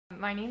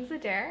My name's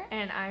Adair,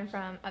 and I'm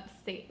from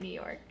upstate New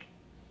York.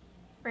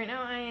 Right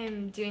now I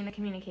am doing the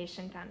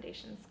Communication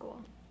Foundation School.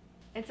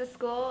 It's a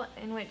school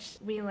in which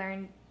we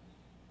learn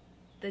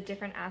the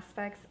different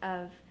aspects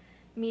of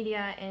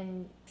media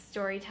and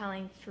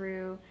storytelling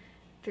through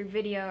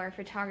video or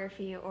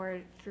photography or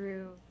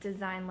through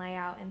design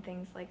layout and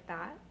things like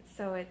that.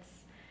 So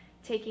it's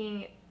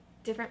taking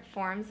different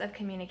forms of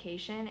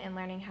communication and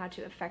learning how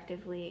to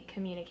effectively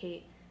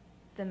communicate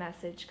the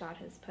message God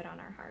has put on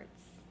our hearts.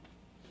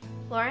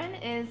 Lauren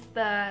is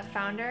the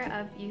founder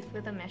of Youth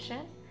with a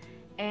Mission,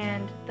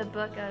 and the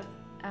book of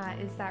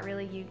Is That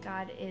Really You,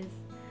 God is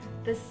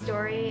the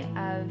story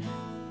of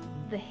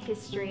the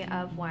history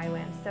of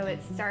YWAM. So it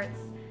starts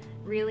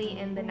really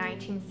in the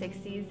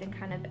 1960s and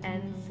kind of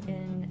ends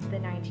in the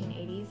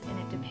 1980s, and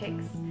it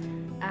depicts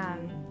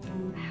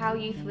how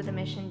Youth with a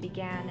Mission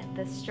began,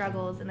 the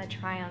struggles and the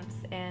triumphs,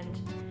 and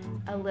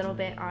a little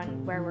bit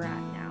on where we're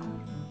at now.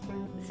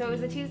 So it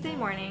was a Tuesday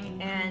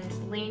morning,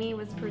 and Lainey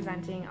was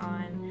presenting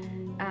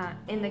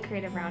in the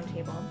Creative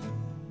Roundtable,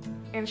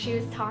 and she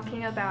was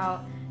talking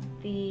about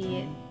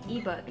the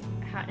ebook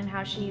and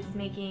how she's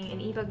making an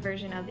ebook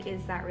version of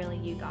Is That Really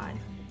You, God?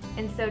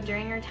 And so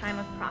during her time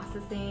of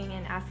processing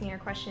and asking her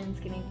questions,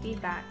 getting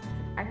feedback,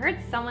 I heard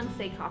someone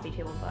say coffee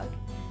table book.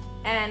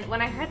 And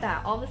when I heard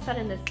that, all of a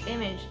sudden this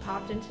image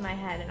popped into my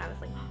head, and I was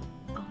like,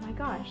 oh my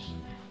gosh,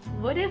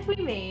 what if we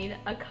made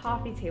a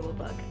coffee table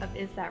book of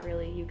Is That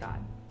Really You, God?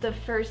 The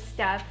first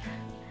step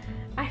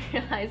I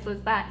realized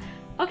was that,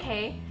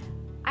 okay,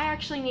 I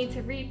actually need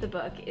to read the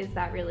book, Is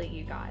That Really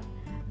You, God?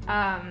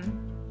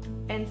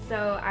 And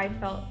so I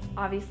felt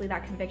obviously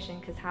that conviction,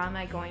 because how am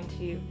I going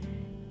to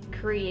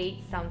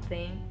create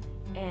something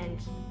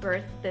and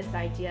birth this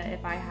idea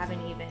if I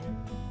haven't even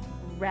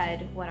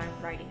read what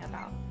I'm writing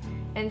about?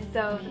 And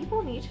so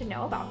people need to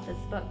know about this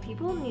book.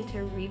 People need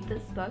to read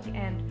this book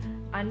and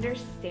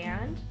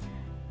understand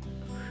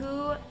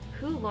who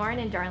Lauren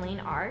and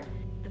Darlene are.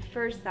 The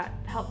first that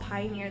helped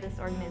pioneer this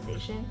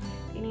organization,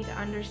 you need to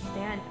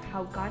understand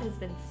how God has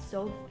been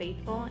so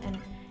faithful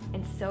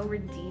and so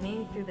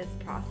redeeming through this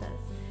process.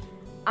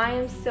 I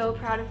am so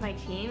proud of my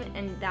team,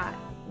 and that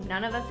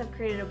none of us have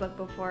created a book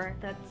before.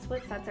 That's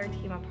what sets our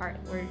team apart.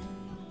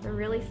 We're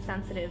really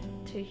sensitive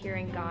to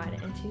hearing God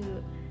and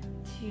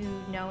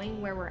to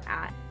knowing where we're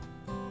at.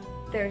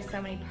 There are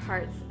so many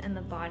parts in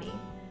the body,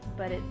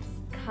 but it's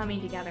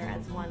coming together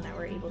as one that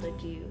we're able to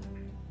do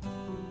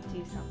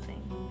something.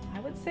 I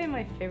would say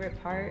my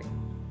favorite part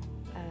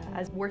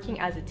as working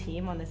as a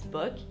team on this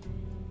book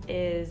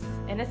is,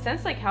 in a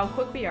sense, like how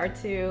quick we are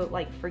to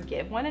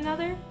forgive one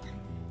another,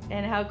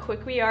 and how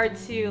quick we are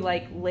to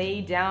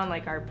lay down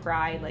our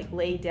pride,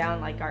 lay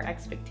down our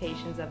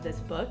expectations of this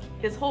book.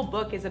 This whole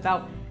book is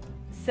about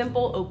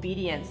simple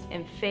obedience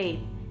and faith,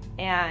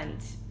 and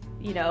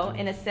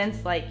in a sense,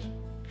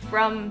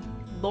 from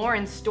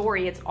Lauren's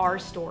story, it's our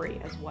story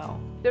as well.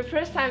 The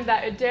first time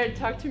that Adair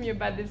talked to me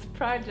about this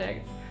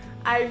project,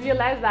 I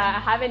realized that I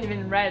haven't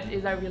even read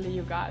Is That Really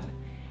You, God?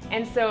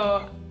 And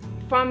so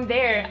from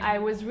there, I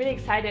was really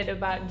excited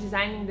about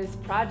designing this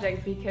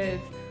project because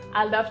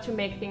I love to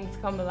make things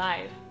come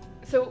alive.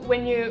 So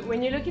when you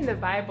look in the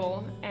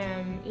Bible,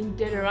 in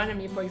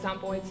Deuteronomy, for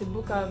example, it's a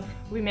book of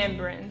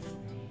remembrance.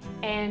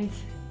 And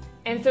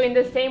so in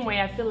the same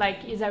way, I feel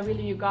like Is That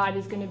Really You, God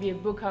is going to be a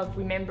book of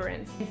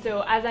remembrance. And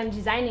so as I'm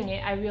designing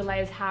it, I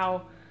realized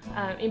how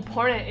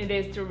important it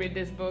is to read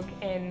this book,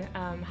 and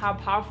how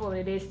powerful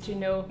it is to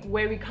know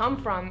where we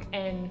come from,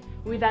 and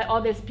without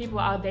all these people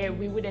out there,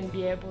 we wouldn't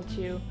be able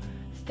to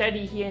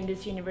study here in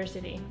this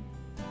university.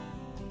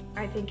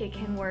 I think it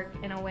can work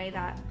in a way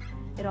that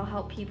it'll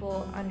help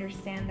people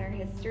understand their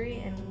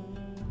history and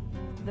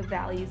the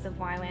values of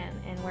YWAM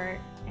and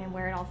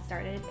where it all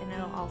started, and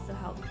it'll also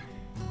help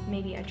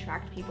maybe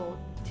attract people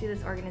to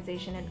this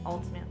organization and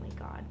ultimately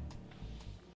God.